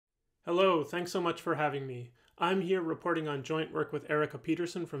Hello, thanks so much for having me. I'm here reporting on joint work with Erica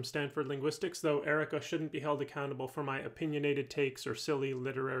Peterson from Stanford Linguistics, though Erica shouldn't be held accountable for my opinionated takes or silly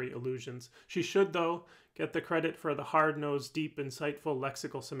literary allusions. She should, though, get the credit for the hard-nosed, deep, insightful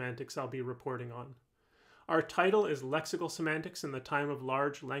lexical semantics I'll be reporting on. Our title is Lexical Semantics in the Time of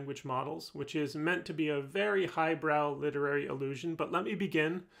Large Language Models, which is meant to be a very highbrow literary allusion, but let me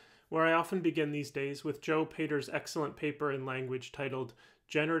begin, where I often begin these days, with Joe Pater's excellent paper in language titled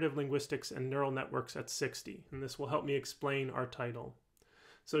Generative Linguistics and Neural Networks at 60, and this will help me explain our title.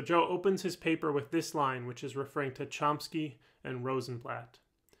 So Joe opens his paper with this line, which is referring to Chomsky and Rosenblatt.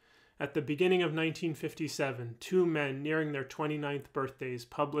 At the beginning of 1957, two men nearing their 29th birthdays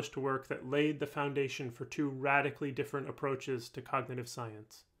published work that laid the foundation for two radically different approaches to cognitive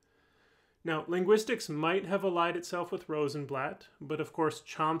science. Now, linguistics might have allied itself with Rosenblatt, but of course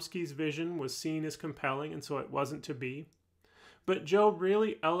Chomsky's vision was seen as compelling, and so it wasn't to be. But Joe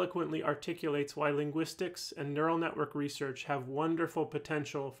really eloquently articulates why linguistics and neural network research have wonderful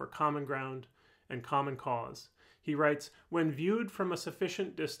potential for common ground and common cause. He writes, when viewed from a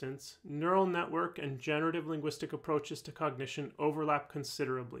sufficient distance, neural network and generative linguistic approaches to cognition overlap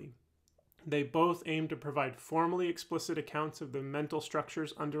considerably. They both aim to provide formally explicit accounts of the mental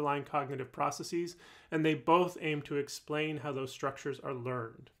structures underlying cognitive processes, and they both aim to explain how those structures are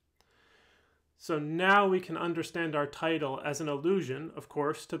learned. So now we can understand our title as an allusion, of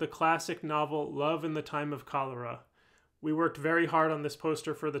course, to the classic novel Love in the Time of Cholera. We worked very hard on this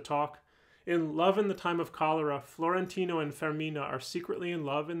poster for the talk. In Love in the Time of Cholera, Florentino and Fermina are secretly in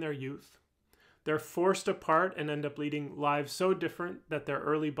love in their youth. They're forced apart and end up leading lives so different that their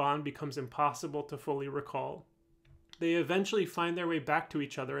early bond becomes impossible to fully recall. They eventually find their way back to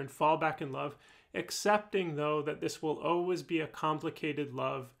each other and fall back in love, accepting, though, that this will always be a complicated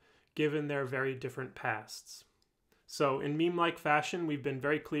love given their very different pasts. So in meme-like fashion, we've been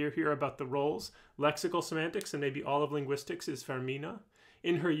very clear here about the roles. Lexical semantics, and maybe all of linguistics, is Fermina.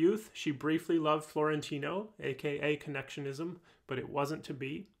 In her youth, she briefly loved Florentino, aka connectionism, but it wasn't to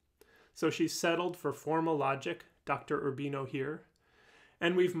be. So she settled for formal logic, Dr. Urbino here.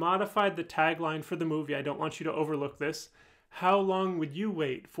 And we've modified the tagline for the movie, I don't want you to overlook this. How long would you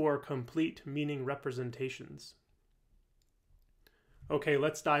wait for complete meaning representations? Okay,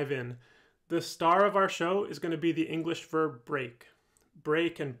 let's dive in. The star of our show is going to be the English verb break.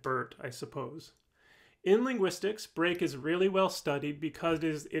 Break and Bert, I suppose. In linguistics, break is really well studied because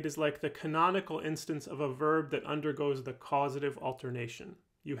it is like the canonical instance of a verb that undergoes the causative alternation.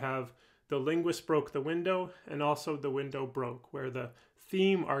 You have the linguist broke the window and also the window broke, where the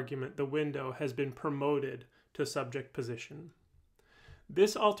theme argument, the window, has been promoted to subject position.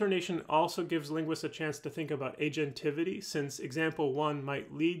 This alternation also gives linguists a chance to think about agentivity, since example 1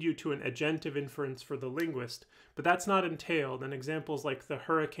 might lead you to an agentive inference for the linguist, but that's not entailed, and examples like the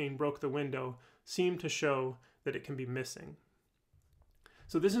hurricane broke the window seem to show that it can be missing.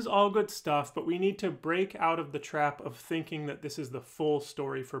 So this is all good stuff, but we need to break out of the trap of thinking that this is the full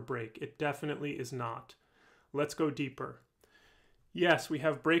story for break. It definitely is not. Let's go deeper. Yes, we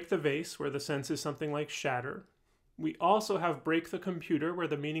have break the vase, where the sense is something like shatter. We also have break the computer, where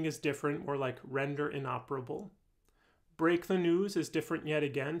the meaning is different, more like render inoperable. Break the news is different yet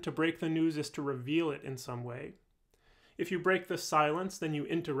again. To break the news is to reveal it in some way. If you break the silence, then you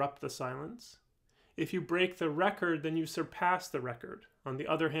interrupt the silence. If you break the record, then you surpass the record. On the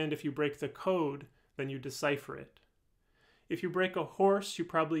other hand, if you break the code, then you decipher it. If you break a horse, you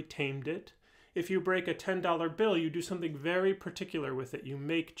probably tamed it. If you break a $10 bill, you do something very particular with it. You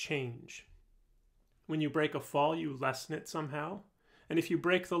make change. When you break a fall, you lessen it somehow. And if you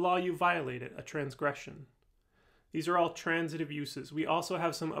break the law, you violate it, a transgression. These are all transitive uses. We also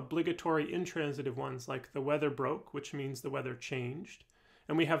have some obligatory intransitive ones, like the weather broke, which means the weather changed.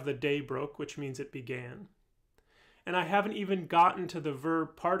 And we have the day broke, which means it began. And I haven't even gotten to the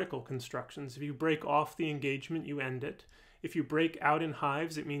verb particle constructions. If you break off the engagement, you end it. If you break out in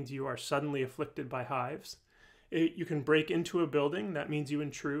hives, it means you are suddenly afflicted by hives. You can break into a building, that means you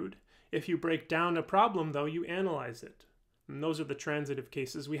intrude. If you break down a problem, though, you analyze it. And those are the transitive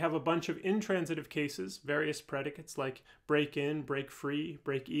cases. We have a bunch of intransitive cases, various predicates like break in, break free,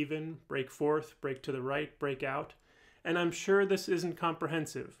 break even, break forth, break to the right, break out. And I'm sure this isn't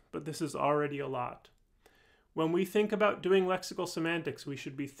comprehensive, but this is already a lot. When we think about doing lexical semantics, we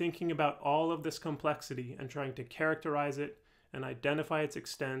should be thinking about all of this complexity and trying to characterize it and identify its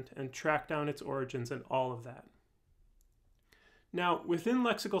extent and track down its origins and all of that. Now, within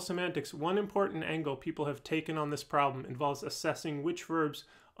lexical semantics, one important angle people have taken on this problem involves assessing which verbs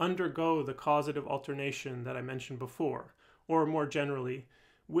undergo the causative alternation that I mentioned before, or more generally,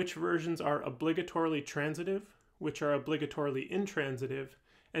 which versions are obligatorily transitive, which are obligatorily intransitive,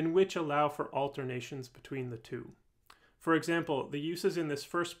 and which allow for alternations between the two. For example, the uses in this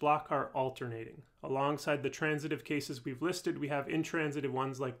first block are alternating. Alongside the transitive cases we've listed, we have intransitive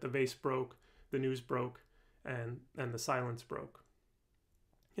ones like the vase broke, the news broke, and the silence broke.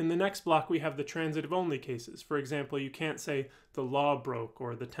 In the next block, we have the transitive only cases. For example, you can't say the law broke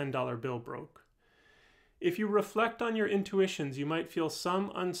or the $10 bill broke. If you reflect on your intuitions, you might feel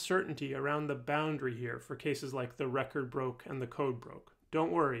some uncertainty around the boundary here for cases like the record broke and the code broke.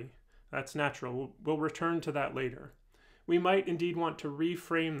 Don't worry, that's natural. We'll return to that later. We might indeed want to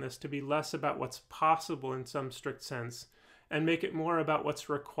reframe this to be less about what's possible in some strict sense and make it more about what's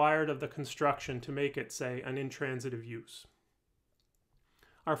required of the construction to make it, say, an intransitive use.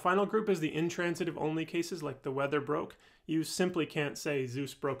 Our final group is the intransitive only cases like the weather broke. You simply can't say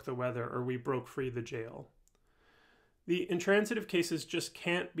Zeus broke the weather or we broke free the jail. The intransitive cases just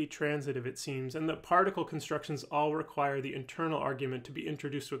can't be transitive, it seems, and the particle constructions all require the internal argument to be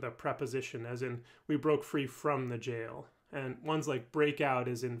introduced with a preposition, as in we broke free from the jail. And ones like breakout,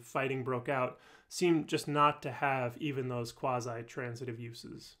 as in fighting broke out, seem just not to have even those quasi-transitive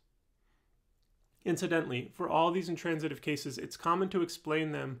uses. Incidentally, for all these intransitive cases, it's common to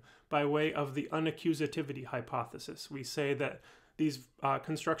explain them by way of the unaccusativity hypothesis. We say that these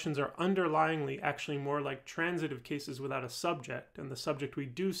constructions are underlyingly actually more like transitive cases without a subject, and the subject we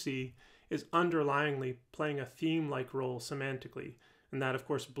do see is underlyingly playing a theme-like role semantically, and that of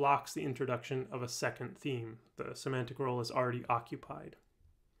course blocks the introduction of a second theme. The semantic role is already occupied.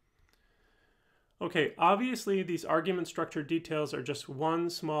 Okay, obviously these argument structure details are just one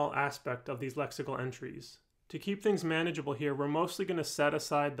small aspect of these lexical entries. To keep things manageable here, we're mostly going to set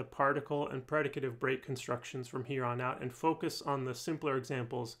aside the particle and predicative break constructions from here on out and focus on the simpler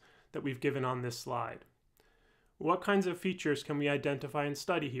examples that we've given on this slide. What kinds of features can we identify and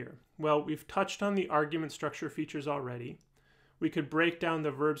study here? Well, we've touched on the argument structure features already. We could break down the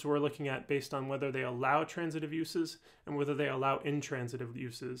verbs we're looking at based on whether they allow transitive uses and whether they allow intransitive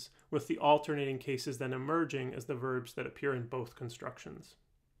uses, with the alternating cases then emerging as the verbs that appear in both constructions.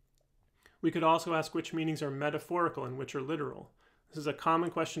 We could also ask which meanings are metaphorical and which are literal. This is a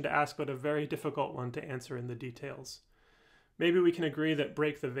common question to ask, but a very difficult one to answer in the details. Maybe we can agree that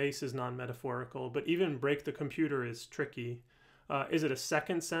break the vase is non-metaphorical, but even break the computer is tricky. Is it a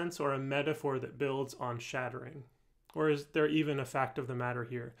second sense or a metaphor that builds on shattering? Or is there even a fact of the matter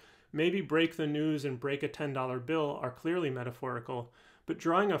here? Maybe break the news and break a $10 bill are clearly metaphorical, but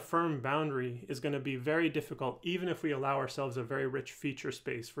drawing a firm boundary is going to be very difficult even if we allow ourselves a very rich feature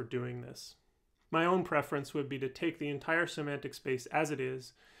space for doing this. My own preference would be to take the entire semantic space as it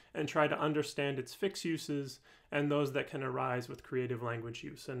is and try to understand its fixed uses and those that can arise with creative language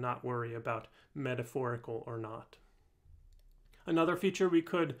use and not worry about metaphorical or not. Another feature we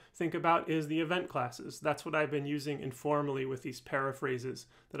could think about is the event classes. That's what I've been using informally with these paraphrases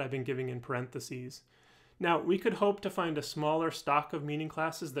that I've been giving in parentheses. Now, we could hope to find a smaller stock of meaning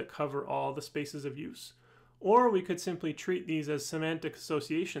classes that cover all the spaces of use, or we could simply treat these as semantic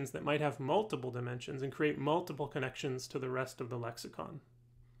associations that might have multiple dimensions and create multiple connections to the rest of the lexicon.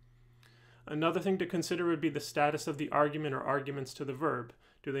 Another thing to consider would be the status of the argument or arguments to the verb.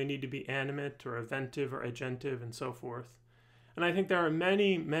 Do they need to be animate or eventive or agentive and so forth? And I think there are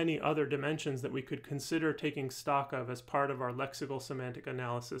many, many other dimensions that we could consider taking stock of as part of our lexical semantic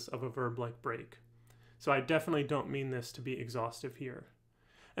analysis of a verb like break. So I definitely don't mean this to be exhaustive here.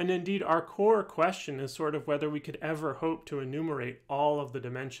 And indeed, our core question is sort of whether we could ever hope to enumerate all of the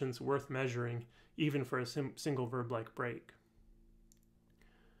dimensions worth measuring, even for a single verb like break.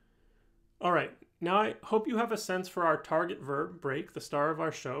 All right, now I hope you have a sense for our target verb, break, the star of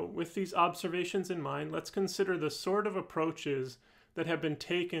our show. With these observations in mind, let's consider the sort of approaches that have been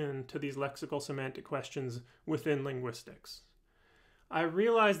taken to these lexical semantic questions within linguistics. I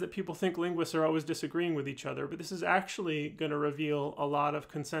realize that people think linguists are always disagreeing with each other, but this is actually going to reveal a lot of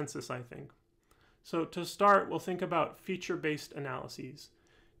consensus, I think. So to start, we'll think about feature-based analyses.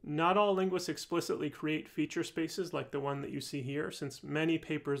 Not all linguists explicitly create feature spaces like the one that you see here, since many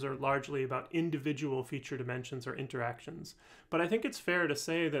papers are largely about individual feature dimensions or interactions. But I think it's fair to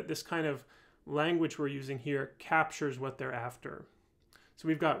say that this kind of language we're using here captures what they're after. So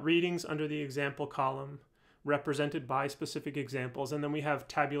we've got readings under the example column, represented by specific examples, and then we have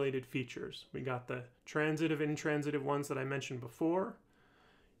tabulated features. We got the transitive, intransitive ones that I mentioned before.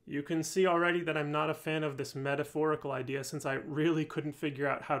 You can see already that I'm not a fan of this metaphorical idea since I really couldn't figure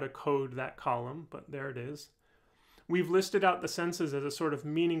out how to code that column, but there it is. We've listed out the senses as a sort of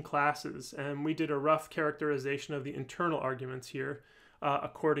meaning classes, and we did a rough characterization of the internal arguments here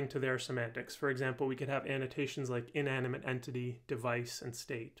according to their semantics. For example, we could have annotations like inanimate entity, device, and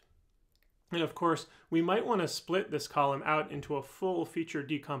state. And of course, we might want to split this column out into a full feature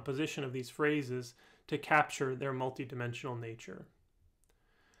decomposition of these phrases to capture their multidimensional nature.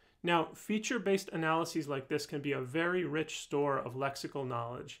 Now, feature-based analyses like this can be a very rich store of lexical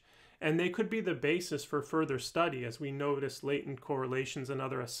knowledge, and they could be the basis for further study as we notice latent correlations and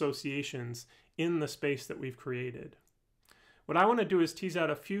other associations in the space that we've created. What I want to do is tease out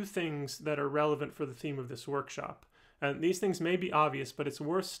a few things that are relevant for the theme of this workshop. And these things may be obvious, but it's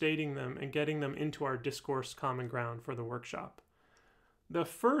worth stating them and getting them into our discourse common ground for the workshop. The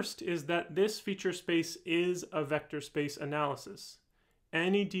first is that this feature space is a vector space analysis.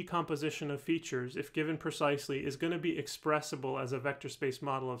 Any decomposition of features, if given precisely, is going to be expressible as a vector space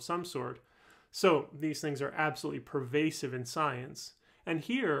model of some sort. So these things are absolutely pervasive in science. And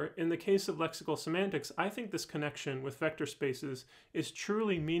here, in the case of lexical semantics, I think this connection with vector spaces is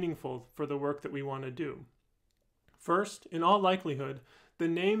truly meaningful for the work that we want to do. First, in all likelihood, the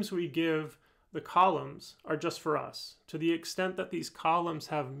names we give the columns are just for us. To the extent that these columns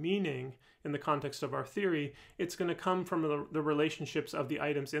have meaning in the context of our theory, it's going to come from the relationships of the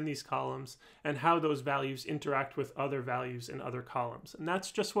items in these columns and how those values interact with other values in other columns. And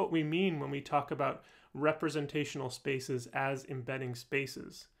that's just what we mean when we talk about representational spaces as embedding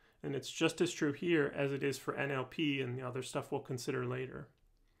spaces. And it's just as true here as it is for NLP and the other stuff we'll consider later.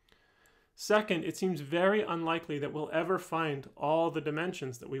 Second, it seems very unlikely that we'll ever find all the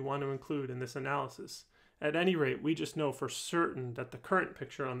dimensions that we want to include in this analysis. At any rate, we just know for certain that the current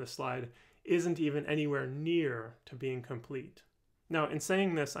picture on this slide isn't even anywhere near to being complete. Now, in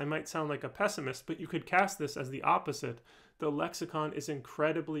saying this, I might sound like a pessimist, but you could cast this as the opposite. The lexicon is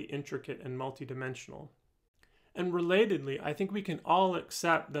incredibly intricate and multidimensional. And relatedly, I think we can all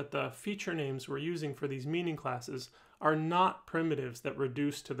accept that the feature names we're using for these meaning classes are not primitives that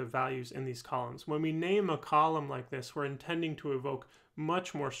reduce to the values in these columns. When we name a column like this, we're intending to evoke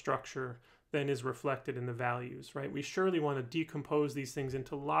much more structure than is reflected in the values, right? We surely want to decompose these things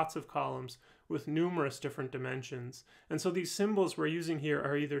into lots of columns with numerous different dimensions. And so these symbols we're using here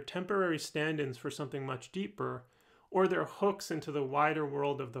are either temporary stand-ins for something much deeper, or they're hooks into the wider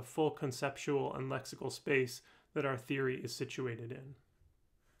world of the full conceptual and lexical space that our theory is situated in.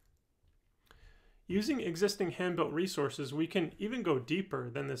 Using existing hand-built resources, we can even go deeper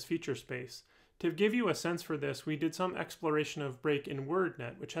than this feature space. To give you a sense for this, we did some exploration of break in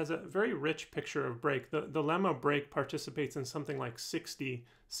WordNet, which has a very rich picture of break. The lemma break participates in something like 60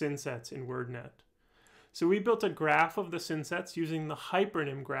 synsets in WordNet. So we built a graph of the synsets using the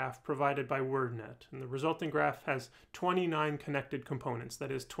hypernym graph provided by WordNet. And the resulting graph has 29 connected components,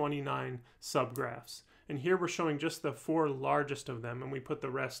 that is 29 subgraphs. And here we're showing just the 4 largest of them, and we put the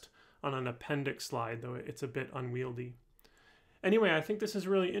rest on an appendix slide, though it's a bit unwieldy. Anyway, I think this is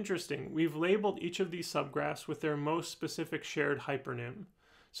really interesting. We've labeled each of these subgraphs with their most specific shared hypernym.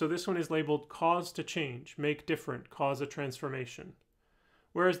 So this one is labeled cause to change, make different, cause a transformation.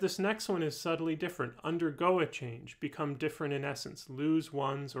 Whereas this next one is subtly different, undergo a change, become different in essence, lose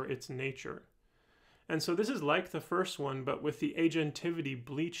one's or its nature. And so this is like the first one, but with the agentivity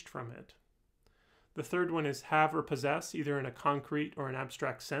bleached from it. The third one is have or possess, either in a concrete or an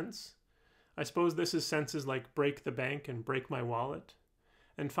abstract sense. I suppose this is senses like break the bank and break my wallet.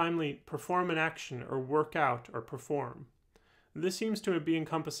 And finally, perform an action or work out or perform. This seems to be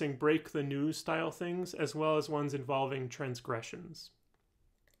encompassing break the news style things as well as ones involving transgressions.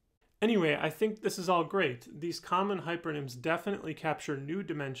 Anyway, I think this is all great. These common hypernyms definitely capture new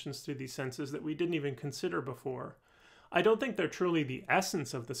dimensions through these senses that we didn't even consider before. I don't think they're truly the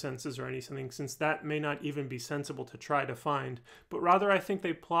essence of the senses or anything, since that may not even be sensible to try to find, but rather I think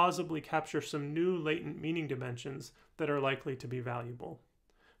they plausibly capture some new latent meaning dimensions that are likely to be valuable.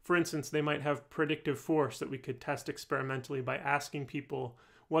 For instance, they might have predictive force that we could test experimentally by asking people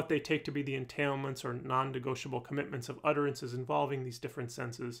what they take to be the entailments or non-negotiable commitments of utterances involving these different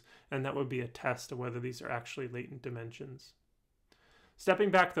senses, and that would be a test of whether these are actually latent dimensions. Stepping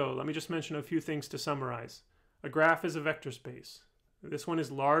back though, let me just mention a few things to summarize. A graph is a vector space. This one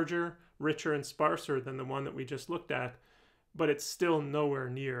is larger, richer, and sparser than the one that we just looked at, but it's still nowhere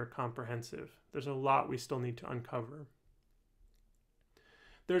near comprehensive. There's a lot we still need to uncover.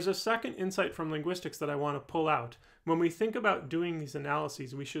 There's a second insight from linguistics that I want to pull out. When we think about doing these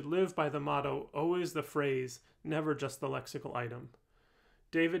analyses, we should live by the motto, always the phrase, never just the lexical item.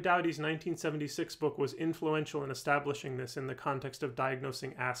 David Dowdy's 1976 book was influential in establishing this in the context of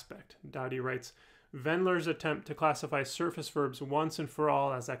diagnosing aspect. Dowdy writes, Wendler's attempt to classify surface verbs once and for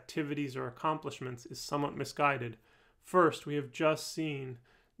all as activities or accomplishments is somewhat misguided. First, we have just seen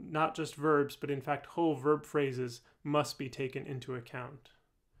not just verbs, but in fact whole verb phrases must be taken into account.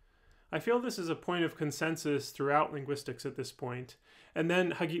 I feel this is a point of consensus throughout linguistics at this point, and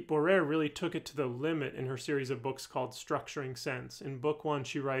then Hagit Borer really took it to the limit in her series of books called Structuring Sense. In book 1,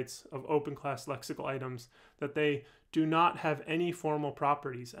 she writes of open class lexical items that they do not have any formal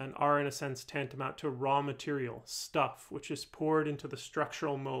properties and are in a sense tantamount to raw material, stuff, which is poured into the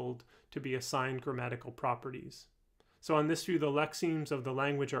structural mold to be assigned grammatical properties. So on this view, the lexemes of the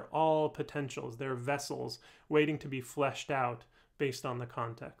language are all potentials. They're vessels waiting to be fleshed out based on the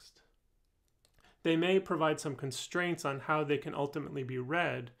context. They may provide some constraints on how they can ultimately be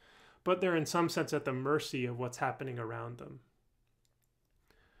read, but they're in some sense at the mercy of what's happening around them.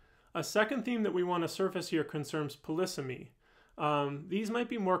 A second theme that we want to surface here concerns polysemy. These might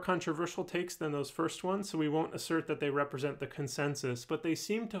be more controversial takes than those first ones, so we won't assert that they represent the consensus, but they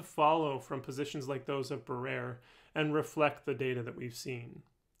seem to follow from positions like those of Borer and reflect the data that we've seen.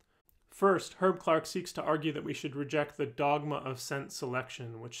 First, Herb Clark seeks to argue that we should reject the dogma of sense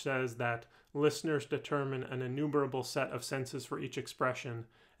selection, which says that listeners determine an innumerable set of senses for each expression,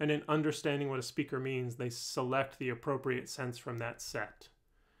 and in understanding what a speaker means, they select the appropriate sense from that set.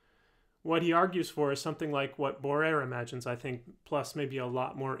 What he argues for is something like what Borer imagines, I think, plus maybe a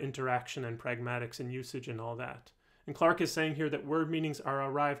lot more interaction and pragmatics and usage and all that. And Clark is saying here that word meanings are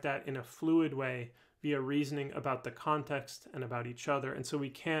arrived at in a fluid way via reasoning about the context and about each other, and so we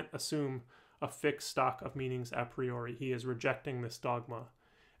can't assume a fixed stock of meanings a priori. He is rejecting this dogma.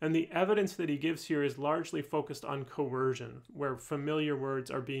 And the evidence that he gives here is largely focused on coercion, where familiar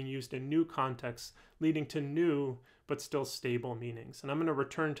words are being used in new contexts, leading to new but still stable meanings. And I'm going to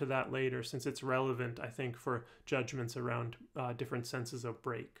return to that later since it's relevant, I think, for judgments around different senses of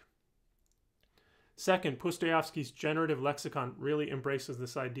break. Second, Pustoyevsky's generative lexicon really embraces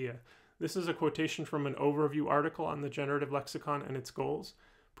this idea. This is a quotation from an overview article on the generative lexicon and its goals.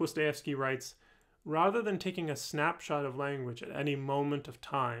 Pustoyevsky writes, "Rather than taking a snapshot of language at any moment of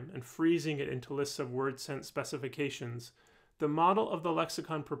time and freezing it into lists of word sense specifications, the model of the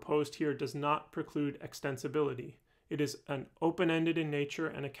lexicon proposed here does not preclude extensibility. It is an open-ended in nature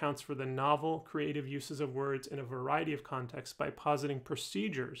and accounts for the novel, creative uses of words in a variety of contexts by positing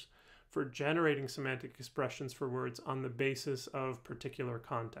procedures for generating semantic expressions for words on the basis of particular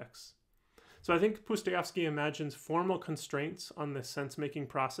contexts." So I think Pustoyevsky imagines formal constraints on the sense-making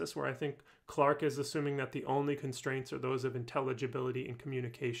process, where I think Clark is assuming that the only constraints are those of intelligibility and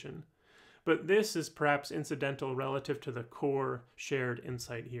communication. But this is perhaps incidental relative to the core shared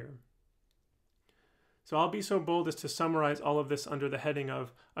insight here. So I'll be so bold as to summarize all of this under the heading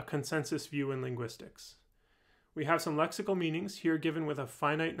of a consensus view in linguistics. We have some lexical meanings here given with a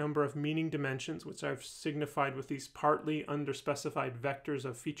finite number of meaning dimensions, which I've signified with these partly underspecified vectors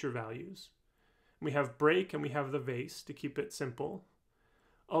of feature values. We have break and we have the vase to keep it simple.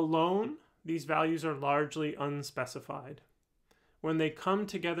 Alone, these values are largely unspecified. When they come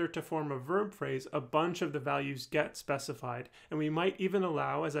together to form a verb phrase, a bunch of the values get specified, and we might even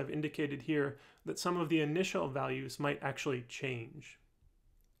allow, as I've indicated here, that some of the initial values might actually change.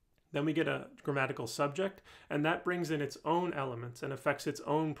 Then we get a grammatical subject, and that brings in its own elements and affects its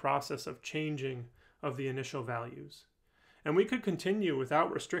own process of changing of the initial values. And we could continue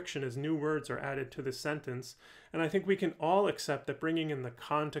without restriction as new words are added to this sentence, and I think we can all accept that bringing in the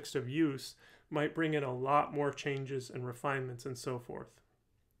context of use might bring in a lot more changes and refinements and so forth.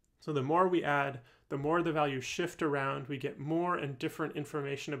 So the more we add, the more the values shift around, we get more and different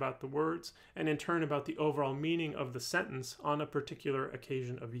information about the words, and in turn about the overall meaning of the sentence on a particular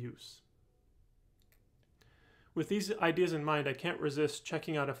occasion of use. With these ideas in mind, I can't resist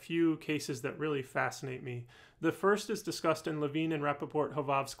checking out a few cases that really fascinate me. The first is discussed in Levine and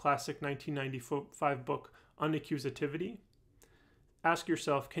Rappaport-Hovav's classic 1995 book, Unaccusativity. Ask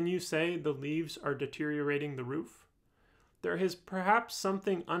yourself, can you say the leaves are deteriorating the roof? There is perhaps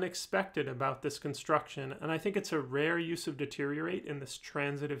something unexpected about this construction, and I think it's a rare use of deteriorate in this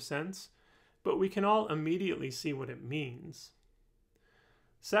transitive sense, but we can all immediately see what it means.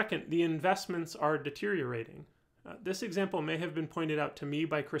 Second, the investments are deteriorating. This example may have been pointed out to me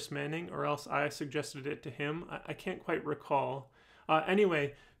by Chris Manning, or else I suggested it to him. I can't quite recall.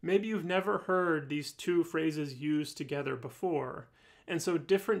 Anyway, maybe you've never heard these two phrases used together before, and so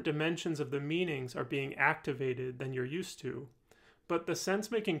different dimensions of the meanings are being activated than you're used to. But the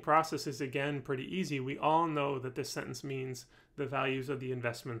sense-making process is again pretty easy. We all know that this sentence means the values of the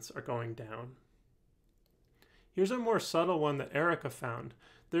investments are going down. Here's a more subtle one that Erica found.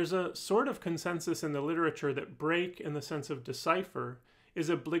 There's a sort of consensus in the literature that break, in the sense of decipher, is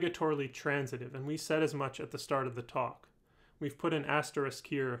obligatorily transitive, and we said as much at the start of the talk. We've put an asterisk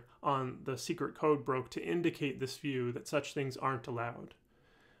here on the secret code broke to indicate this view that such things aren't allowed.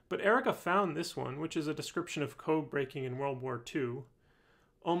 But Erica found this one, which is a description of code breaking in World War II.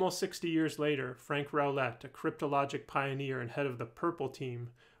 Almost 60 years later, Frank Rowlett, a cryptologic pioneer and head of the Purple Team,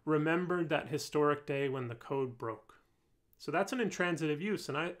 remembered that historic day when the code broke. So that's an intransitive use,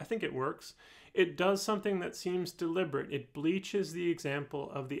 and I think it works. It does something that seems deliberate. It bleaches the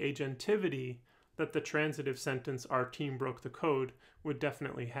example of the agentivity that the transitive sentence, "our team broke the code," would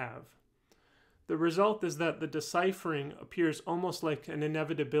definitely have. The result is that the deciphering appears almost like an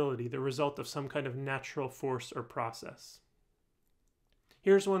inevitability, the result of some kind of natural force or process.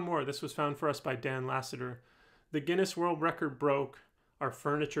 Here's one more. This was found for us by Dan Lassiter. The Guinness World Record broke, our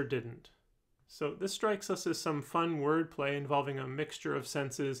furniture didn't. So this strikes us as some fun wordplay involving a mixture of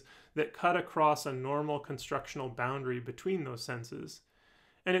senses that cut across a normal constructional boundary between those senses.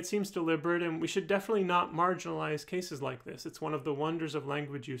 And it seems deliberate, and we should definitely not marginalize cases like this. It's one of the wonders of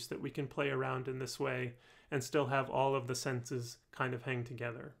language use that we can play around in this way and still have all of the senses kind of hang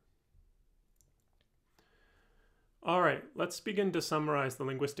together. All right, let's begin to summarize the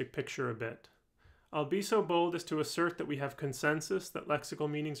linguistic picture a bit. I'll be so bold as to assert that we have consensus that lexical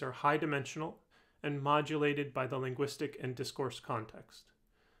meanings are high-dimensional and modulated by the linguistic and discourse context.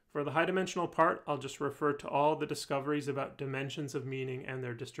 For the high-dimensional part, I'll just refer to all the discoveries about dimensions of meaning and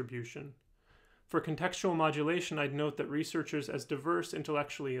their distribution. For contextual modulation, I'd note that researchers as diverse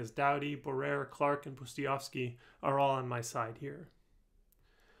intellectually as Dowdy, Borer, Clark, and Pustiowski are all on my side here.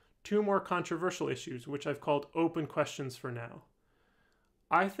 Two more controversial issues, which I've called open questions for now.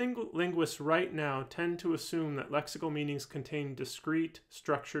 I think linguists right now tend to assume that lexical meanings contain discrete,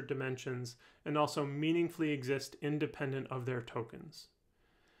 structured dimensions and also meaningfully exist independent of their tokens.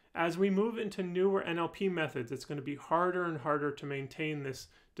 As we move into newer NLP methods, it's going to be harder and harder to maintain this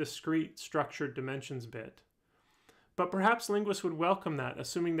discrete, structured dimensions bit. But perhaps linguists would welcome that,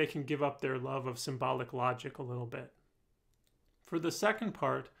 assuming they can give up their love of symbolic logic a little bit. For the second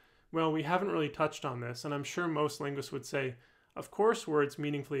part, well, we haven't really touched on this, and I'm sure most linguists would say, of course words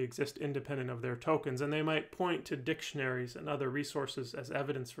meaningfully exist independent of their tokens, and they might point to dictionaries and other resources as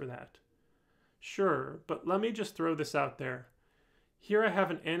evidence for that. Sure, but let me just throw this out there. Here I have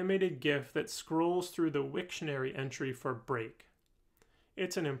an animated GIF that scrolls through the Wiktionary entry for break.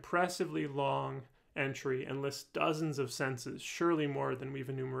 It's an impressively long entry and lists dozens of senses, surely more than we've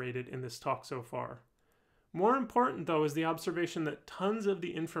enumerated in this talk so far. More important, though, is the observation that tons of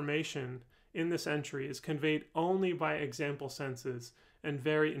the information in this entry is conveyed only by example senses and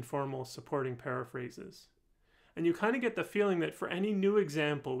very informal supporting paraphrases. And you kind of get the feeling that for any new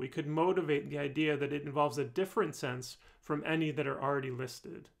example, we could motivate the idea that it involves a different sense from any that are already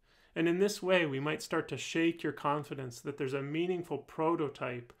listed. And in this way, we might start to shake your confidence that there's a meaningful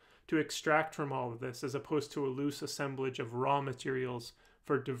prototype to extract from all of this, as opposed to a loose assemblage of raw materials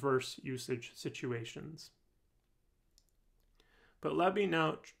for diverse usage situations. But let me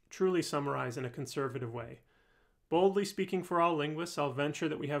now truly summarize in a conservative way. Boldly speaking for all linguists, I'll venture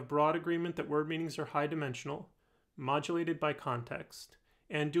that we have broad agreement that word meanings are high-dimensional, modulated by context,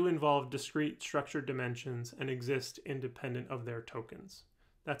 and do involve discrete structured dimensions and exist independent of their tokens.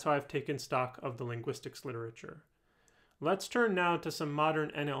 That's how I've taken stock of the linguistics literature. Let's turn now to some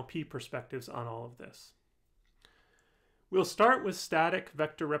modern NLP perspectives on all of this. We'll start with static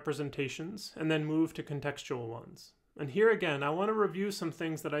vector representations and then move to contextual ones. And here again, I want to review some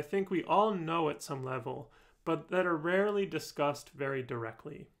things that I think we all know at some level, but that are rarely discussed very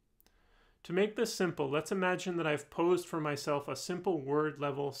directly. To make this simple, let's imagine that I've posed for myself a simple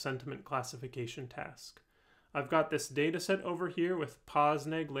word-level sentiment classification task. I've got this data set over here with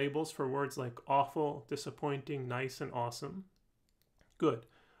pos-neg labels for words like awful, disappointing, nice, and awesome. Good.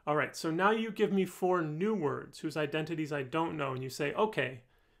 All right, so now you give me 4 new words whose identities I don't know, and you say, okay,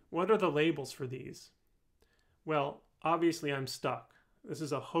 what are the labels for these? Well, obviously I'm stuck. This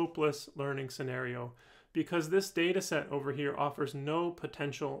is a hopeless learning scenario because this data set over here offers no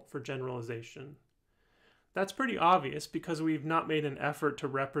potential for generalization. That's pretty obvious because we've not made an effort to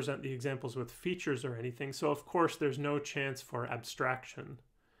represent the examples with features or anything, so of course there's no chance for abstraction.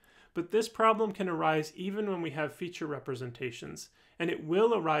 But this problem can arise even when we have feature representations, and it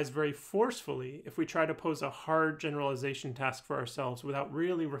will arise very forcefully if we try to pose a hard generalization task for ourselves without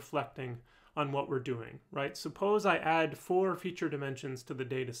really reflecting on what we're doing, right? Suppose I add 4 feature dimensions to the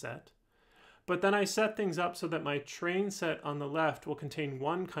data set, but then I set things up so that my train set on the left will contain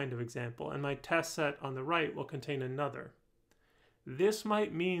one kind of example and my test set on the right will contain another. This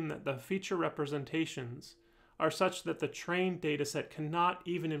might mean that the feature representations are such that the trained data set cannot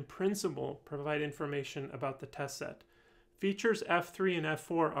even in principle provide information about the test set. Features F3 and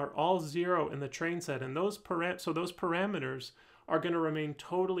F4 are all 0 in the train set, and those parameters are going to remain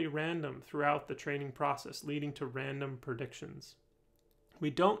totally random throughout the training process, leading to random predictions. We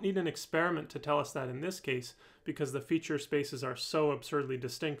don't need an experiment to tell us that in this case, because the feature spaces are so absurdly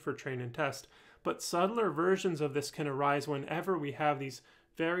distinct for train and test, but subtler versions of this can arise whenever we have these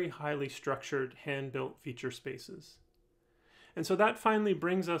very highly structured, hand-built feature spaces. And so that finally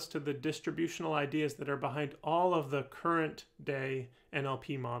brings us to the distributional ideas that are behind all of the current day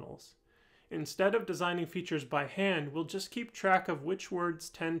NLP models. Instead of designing features by hand, we'll just keep track of which words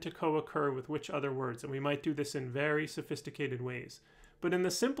tend to co-occur with which other words, and we might do this in very sophisticated ways. But in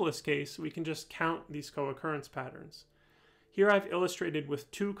the simplest case, we can just count these co-occurrence patterns. Here I've illustrated with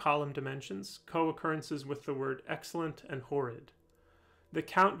 2 column dimensions, co-occurrences with the word excellent and horrid. The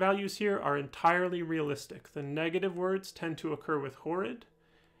count values here are entirely realistic. The negative words tend to occur with horrid,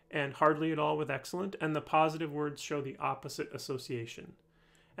 and hardly at all with excellent, and the positive words show the opposite association.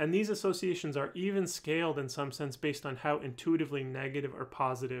 And these associations are even scaled in some sense based on how intuitively negative or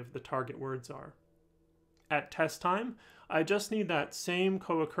positive the target words are. At test time, I just need that same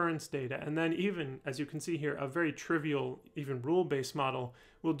co-occurrence data, and then even, as you can see here, a very trivial, even rule-based model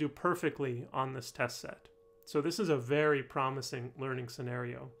will do perfectly on this test set. So this is a very promising learning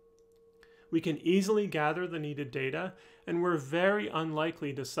scenario. We can easily gather the needed data, and we're very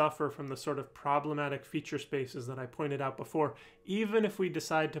unlikely to suffer from the sort of problematic feature spaces that I pointed out before, even if we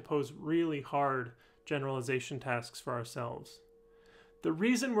decide to pose really hard generalization tasks for ourselves. The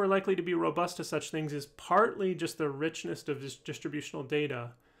reason we're likely to be robust to such things is partly just the richness of this distributional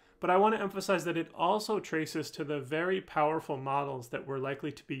data, but I want to emphasize that it also traces to the very powerful models that we're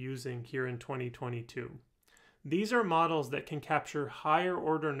likely to be using here in 2022. These are models that can capture higher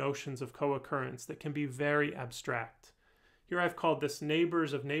order notions of co-occurrence that can be very abstract. Here I've called this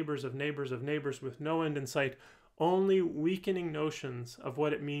neighbors of neighbors of neighbors of neighbors with no end in sight, only weakening notions of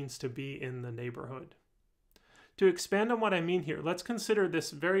what it means to be in the neighborhood. To expand on what I mean here, let's consider this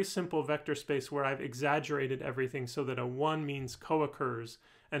very simple vector space where I've exaggerated everything so that a 1 means co-occurs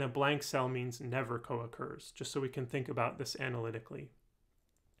and a blank cell means never co-occurs, just so we can think about this analytically.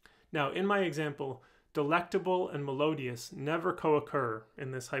 Now, in my example, delectable and melodious never co-occur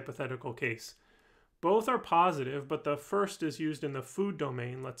in this hypothetical case. Both are positive, but the first is used in the food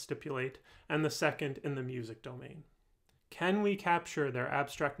domain, let's stipulate, and the second in the music domain. Can we capture their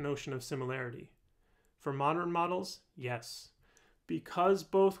abstract notion of similarity? For modern models, yes. Because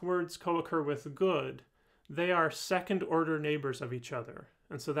both words co-occur with good, they are second-order neighbors of each other,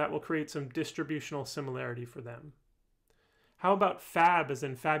 and so that will create some distributional similarity for them. How about fab as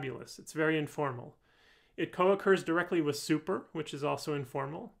in fabulous? It's very informal. It co-occurs directly with super, which is also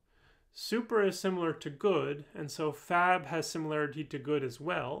informal. Super is similar to good, and so fab has similarity to good as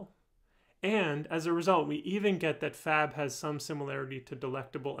well. And as a result, we even get that fab has some similarity to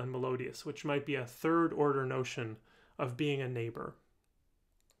delectable and melodious, which might be a third-order notion of being a neighbor.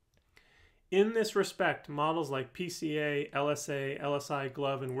 In this respect, models like PCA, LSA, LSI,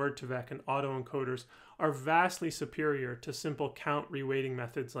 GloVe, and Word2Vec and autoencoders are vastly superior to simple count reweighting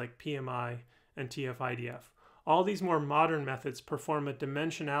methods like PMI and TF-IDF. All these more modern methods perform a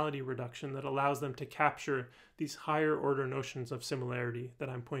dimensionality reduction that allows them to capture these higher order notions of similarity that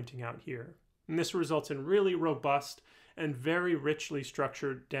I'm pointing out here. And this results in really robust and very richly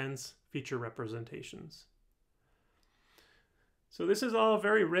structured, dense feature representations. So this is all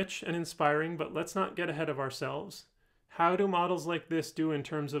very rich and inspiring, but let's not get ahead of ourselves. How do models like this do in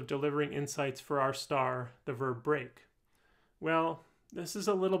terms of delivering insights for our star, the verb break? Well, this is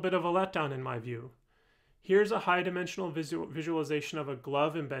a little bit of a letdown in my view. Here's a high-dimensional visualization of a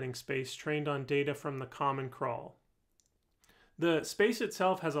GloVe embedding space trained on data from the common crawl. The space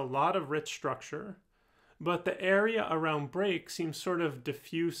itself has a lot of rich structure, but the area around break seems sort of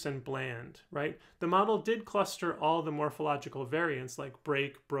diffuse and bland, right? The model did cluster all the morphological variants like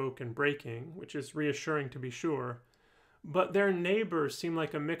break, broke, and breaking, which is reassuring to be sure, but their neighbors seem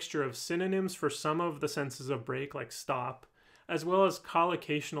like a mixture of synonyms for some of the senses of break, like stop, as well as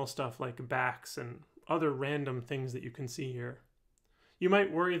collocational stuff like backs and other random things that you can see here. You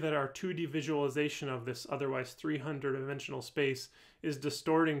might worry that our 2D visualization of this otherwise 300-dimensional space is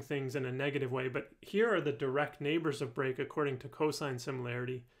distorting things in a negative way, but here are the direct neighbors of break according to cosine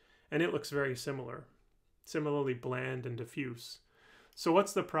similarity, and it looks very similar, similarly bland and diffuse. So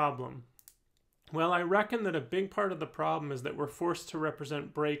what's the problem? Well, I reckon that a big part of the problem is that we're forced to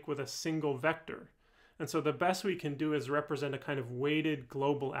represent break with a single vector, and so the best we can do is represent a kind of weighted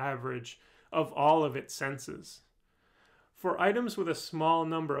global average of all of its senses. For items with a small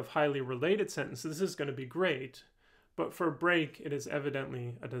number of highly related sentences, this is going to be great, but for break, it is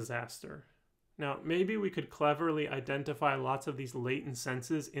evidently a disaster. Now, maybe we could cleverly identify lots of these latent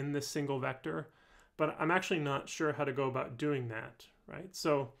senses in this single vector, but I'm actually not sure how to go about doing that, right?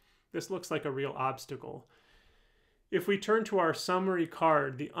 So this looks like a real obstacle. If we turn to our summary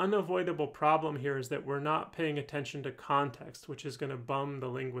card, the unavoidable problem here is that we're not paying attention to context, which is going to bum the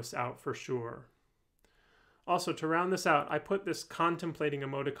linguists out for sure. Also, to round this out, I put this contemplating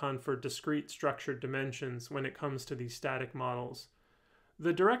emoticon for discrete structured dimensions when it comes to these static models.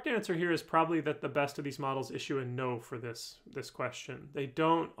 The direct answer here is probably that the best of these models issue a no for this question. They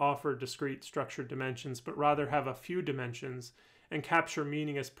don't offer discrete structured dimensions, but rather have a few dimensions and capture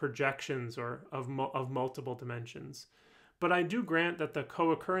meaning as projections or of multiple dimensions. But I do grant that the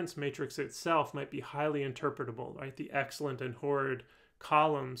co-occurrence matrix itself might be highly interpretable, right? The excellent and horrid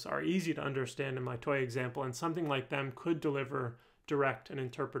columns are easy to understand in my toy example, and something like them could deliver direct and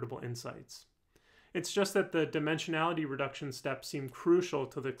interpretable insights. It's just that the dimensionality reduction steps seem crucial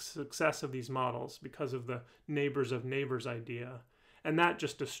to the success of these models because of the neighbors of neighbors idea, and that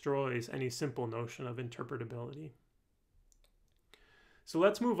just destroys any simple notion of interpretability. So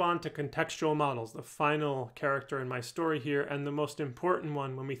let's move on to contextual models, the final character in my story here, and the most important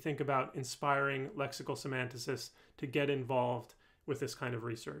one when we think about inspiring lexical semanticists to get involved with this kind of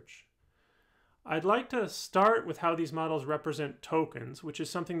research. I'd like to start with how these models represent tokens, which is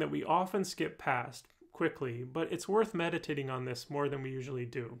something that we often skip past quickly, but it's worth meditating on this more than we usually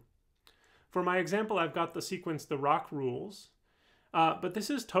do. For my example, I've got the sequence the rock rules, but this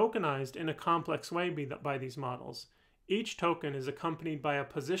is tokenized in a complex way by these models. Each token is accompanied by a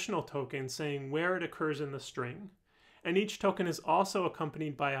positional token saying where it occurs in the string, and each token is also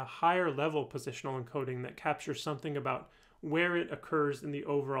accompanied by a higher level positional encoding that captures something about where it occurs in the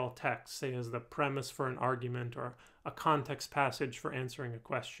overall text, say as the premise for an argument or a context passage for answering a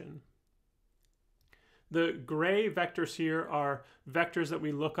question. The gray vectors here are vectors that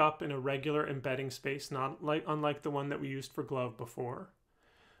we look up in a regular embedding space, unlike the one that we used for glove before.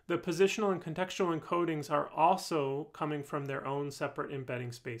 The positional and contextual encodings are also coming from their own separate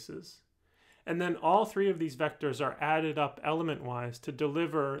embedding spaces. And then all three of these vectors are added up element-wise to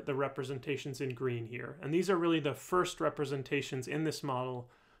deliver the representations in green here. And these are really the first representations in this model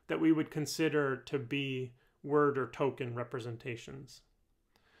that we would consider to be word or token representations.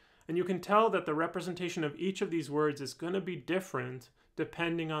 And you can tell that the representation of each of these words is going to be different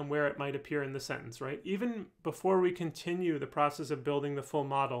depending on where it might appear in the sentence, right? Even before we continue the process of building the full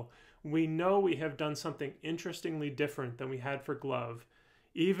model, we know we have done something interestingly different than we had for glove,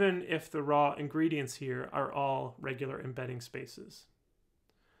 even if the raw ingredients here are all regular embedding spaces.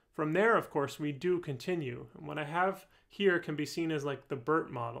 From there, of course, we do continue. And what I have here can be seen as like the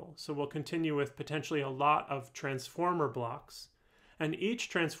BERT model. So we'll continue with potentially a lot of transformer blocks. And each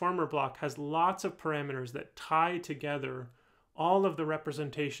transformer block has lots of parameters that tie together all of the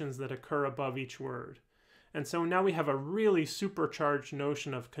representations that occur above each word. And so now we have a really supercharged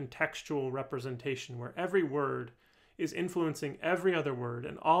notion of contextual representation where every word is influencing every other word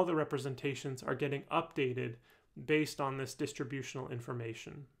and all the representations are getting updated based on this distributional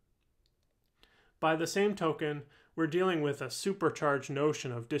information. By the same token, we're dealing with a supercharged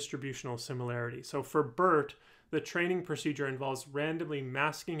notion of distributional similarity. So for BERT, the training procedure involves randomly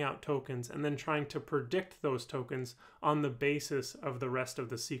masking out tokens and then trying to predict those tokens on the basis of the rest of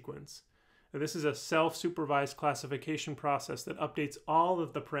the sequence. Now, this is a self-supervised classification process that updates all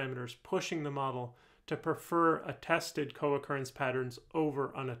of the parameters, pushing the model to prefer attested co-occurrence patterns over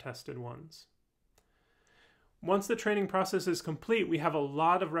unattested ones. Once the training process is complete, we have a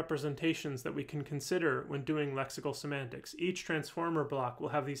lot of representations that we can consider when doing lexical semantics. Each transformer block will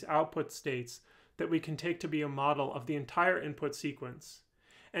have these output states that we can take to be a model of the entire input sequence.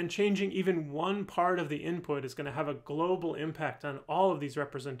 And changing even one part of the input is going to have a global impact on all of these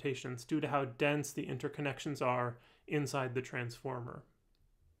representations due to how dense the interconnections are inside the transformer.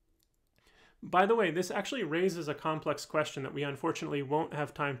 By the way, this actually raises a complex question that we unfortunately won't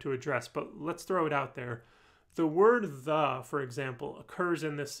have time to address, but let's throw it out there. The word the, for example, occurs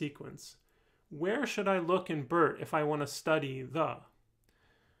in this sequence. Where should I look in BERT if I want to study the?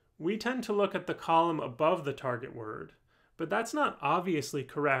 We tend to look at the column above the target word, but that's not obviously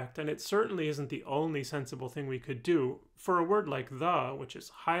correct, and it certainly isn't the only sensible thing we could do. For a word like the, which is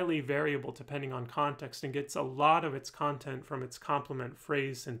highly variable depending on context and gets a lot of its content from its complement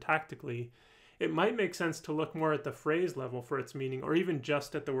phrase syntactically, it might make sense to look more at the phrase level for its meaning, or even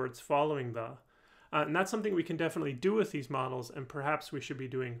just at the words following the. And that's something we can definitely do with these models, and perhaps we should be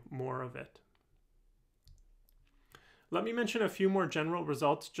doing more of it. Let me mention a few more general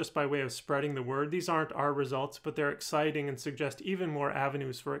results just by way of spreading the word. These aren't our results, but they're exciting and suggest even more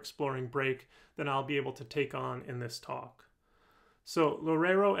avenues for exploring break than I'll be able to take on in this talk. So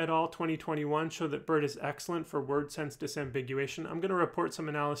Loureiro et al. 2021 show that BERT is excellent for word sense disambiguation. I'm going to report some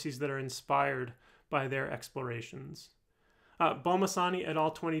analyses that are inspired by their explorations. Bomasani et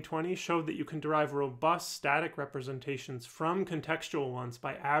al. 2020 showed that you can derive robust static representations from contextual ones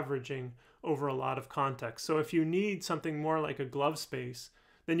by averaging over a lot of context. So if you need something more like a glove space,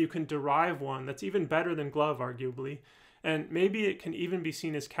 then you can derive one that's even better than glove, arguably, and maybe it can even be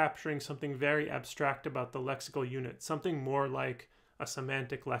seen as capturing something very abstract about the lexical unit, something more like a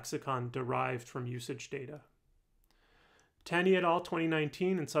semantic lexicon derived from usage data. Tenney et al.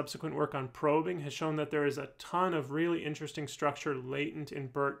 2019 and subsequent work on probing has shown that there is a ton of really interesting structure latent in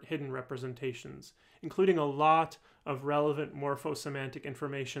BERT hidden representations, including a lot of relevant morphosemantic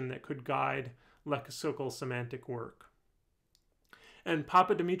information that could guide lexical semantic work. And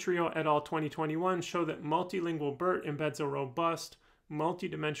Papadimitriou et al. 2021 show that multilingual BERT embeds a robust,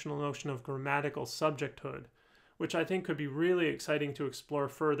 multidimensional notion of grammatical subjecthood, which I think could be really exciting to explore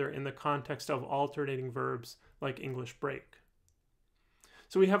further in the context of alternating verbs like English break.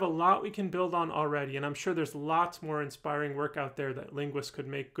 So we have a lot we can build on already, and I'm sure there's lots more inspiring work out there that linguists could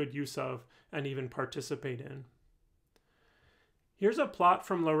make good use of and even participate in. Here's a plot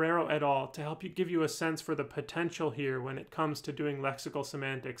from Loureiro et al. To help you give you a sense for the potential here when it comes to doing lexical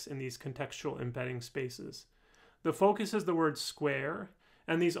semantics in these contextual embedding spaces. The focus is the word square,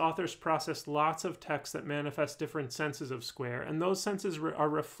 and these authors process lots of text that manifest different senses of square, and those senses are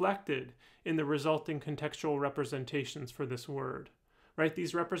reflected in the resulting contextual representations for this word. Right?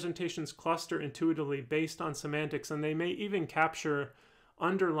 These representations cluster intuitively based on semantics, and they may even capture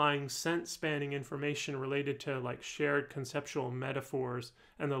underlying sense-spanning information related to like shared conceptual metaphors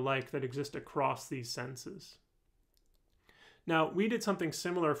and the like that exist across these senses. Now, we did something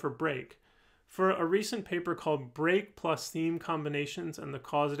similar for break. For a recent paper called Break plus Theme Combinations and the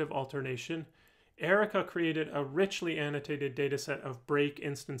Causative Alternation, Erica created a richly annotated dataset of break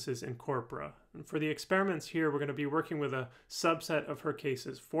instances in corpora. And for the experiments here, we're going to be working with a subset of her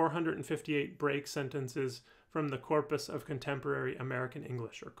cases, 458 break sentences from the Corpus of Contemporary American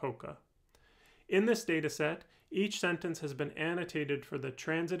English, or COCA. In this dataset, each sentence has been annotated for the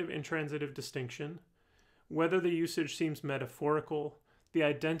transitive-intransitive distinction, whether the usage seems metaphorical, the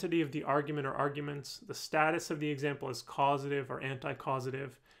identity of the argument or arguments, the status of the example as causative or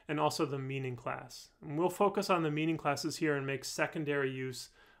anti-causative, and also the meaning class. And we'll focus on the meaning classes here and make secondary use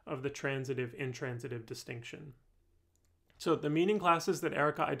of the transitive-intransitive distinction. So the meaning classes that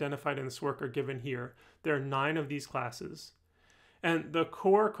Erica identified in this work are given here. There are 9 of these classes. And the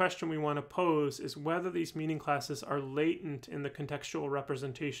core question we want to pose is whether these meaning classes are latent in the contextual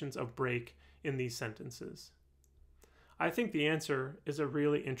representations of break in these sentences. I think the answer is a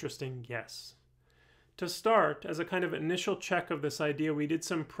really interesting yes. To start, as a kind of initial check of this idea, we did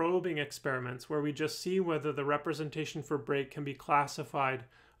some probing experiments where we just see whether the representation for break can be classified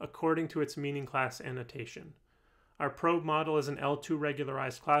according to its meaning class annotation. Our probe model is an L2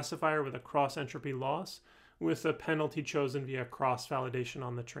 regularized classifier with a cross-entropy loss, with a penalty chosen via cross-validation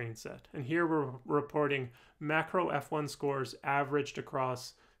on the train set. And here we're reporting macro F1 scores averaged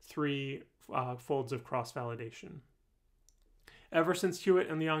across 3 folds of cross-validation. Ever since Hewitt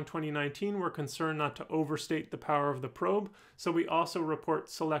and Liang 2019, we're concerned not to overstate the power of the probe, so we also report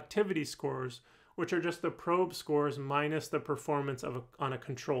selectivity scores, which are just the probe scores minus the performance on a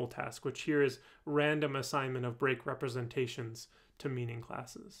control task, which here is random assignment of break representations to meaning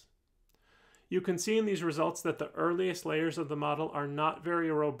classes. You can see in these results that the earliest layers of the model are not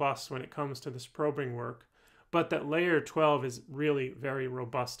very robust when it comes to this probing work, but that layer 12 is really very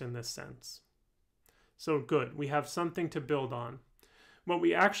robust in this sense. So good, we have something to build on. What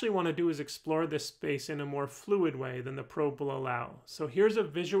we actually want to do is explore this space in a more fluid way than the probe will allow. So here's a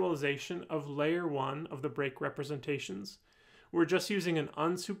visualization of layer 1 of the break representations. We're just using an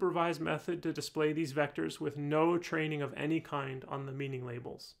unsupervised method to display these vectors with no training of any kind on the meaning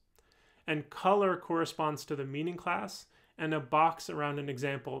labels. And color corresponds to the meaning class, and a box around an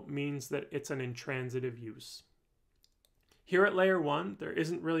example means that it's an intransitive use. Here at layer 1, there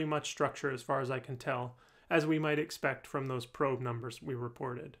isn't really much structure as far as I can tell, as we might expect from those probe numbers we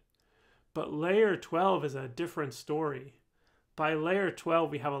reported. But layer 12 is a different story. By layer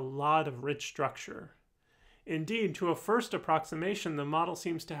 12, we have a lot of rich structure. Indeed, to a first approximation, the model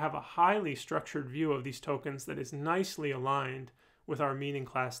seems to have a highly structured view of these tokens that is nicely aligned with our meaning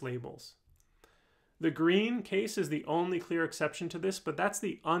class labels. The green case is the only clear exception to this, but that's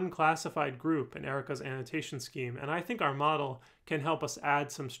the unclassified group in Erica's annotation scheme, and I think our model can help us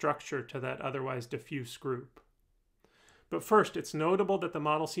add some structure to that otherwise diffuse group. But first, it's notable that the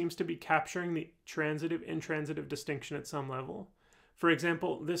model seems to be capturing the transitive-intransitive distinction at some level. For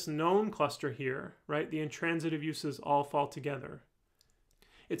example, this known cluster here, right, the intransitive uses all fall together.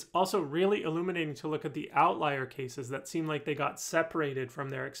 It's also really illuminating to look at the outlier cases that seem like they got separated from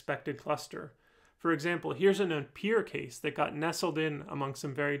their expected cluster. For example, here's an appear case that got nestled in among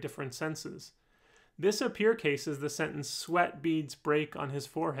some very different senses. This appear case is the sentence, "Sweat beads break on his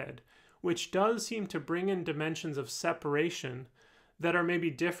forehead," which does seem to bring in dimensions of separation that are maybe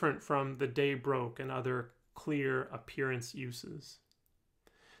different from "the day broke" and other clear appearance uses.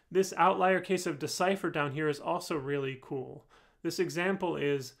 This outlier case of decipher down here is also really cool. This example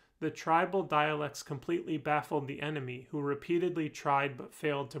is, "The tribal dialects completely baffled the enemy, who repeatedly tried but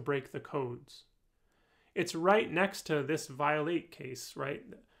failed to break the codes." It's right next to this violate case, right?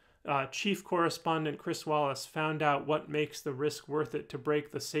 Chief Correspondent Chris Wallace found out what makes the risk worth it to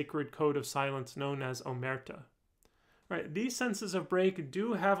break the sacred code of silence known as omerta. Right, these senses of break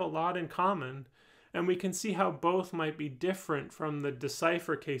do have a lot in common, and we can see how both might be different from the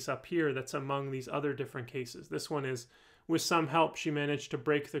decipher case up here that's among these other different cases. This one is, "With some help, she managed to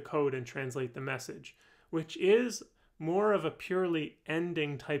break the code and translate the message," which is more of a purely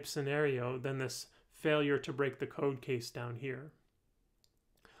ending type scenario than this failure to break the code case down here.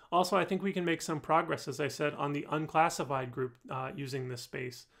 Also, I think we can make some progress, as I said, on the unclassified group using this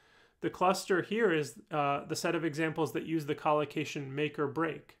space. The cluster here is the set of examples that use the collocation make or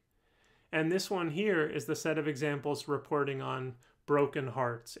break. And this one here is the set of examples reporting on broken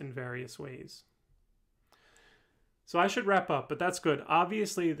hearts in various ways. So I should wrap up, but that's good.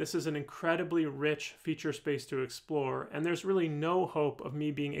 Obviously, this is an incredibly rich feature space to explore, and there's really no hope of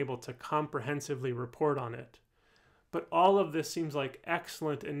me being able to comprehensively report on it. But all of this seems like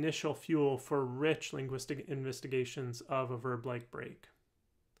excellent initial fuel for rich linguistic investigations of a verb like break.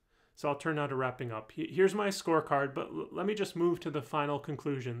 So I'll turn now to wrapping up. Here's my scorecard, but let me just move to the final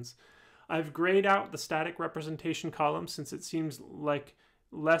conclusions. I've grayed out the static representation column since it seems like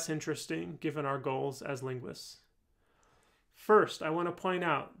less interesting given our goals as linguists. First, I want to point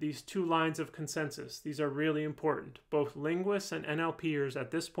out these two lines of consensus. These are really important. Both linguists and NLPers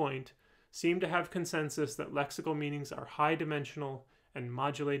at this point seem to have consensus that lexical meanings are high-dimensional and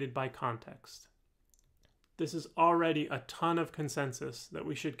modulated by context. This is already a ton of consensus that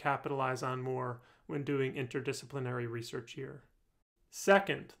we should capitalize on more when doing interdisciplinary research here.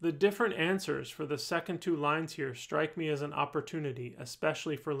 Second, the different answers for the second two lines here strike me as an opportunity,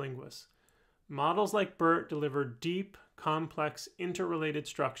 especially for linguists. Models like BERT deliver deep, complex, interrelated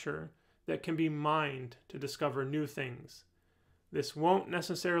structure that can be mined to discover new things. This won't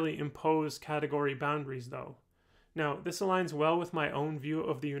necessarily impose category boundaries, though. Now, this aligns well with my own view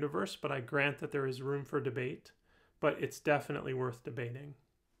of the universe, but I grant that there is room for debate, but it's definitely worth debating.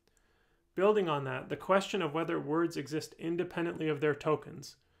 Building on that, the question of whether words exist independently of their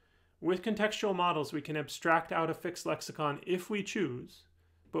tokens. With contextual models, we can abstract out a fixed lexicon if we choose,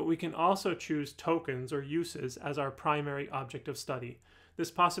 but we can also choose tokens or uses as our primary object of study.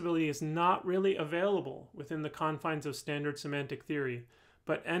 This possibility is not really available within the confines of standard semantic theory,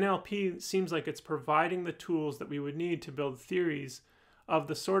 but NLP seems like it's providing the tools that we would need to build theories of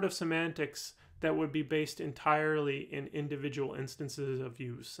the sort of semantics that would be based entirely in individual instances of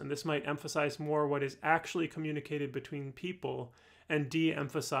use. And this might emphasize more what is actually communicated between people and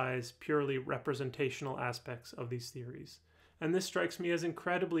de-emphasize purely representational aspects of these theories. And this strikes me as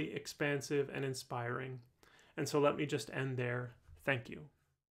incredibly expansive and inspiring. And so let me just end there. Thank you.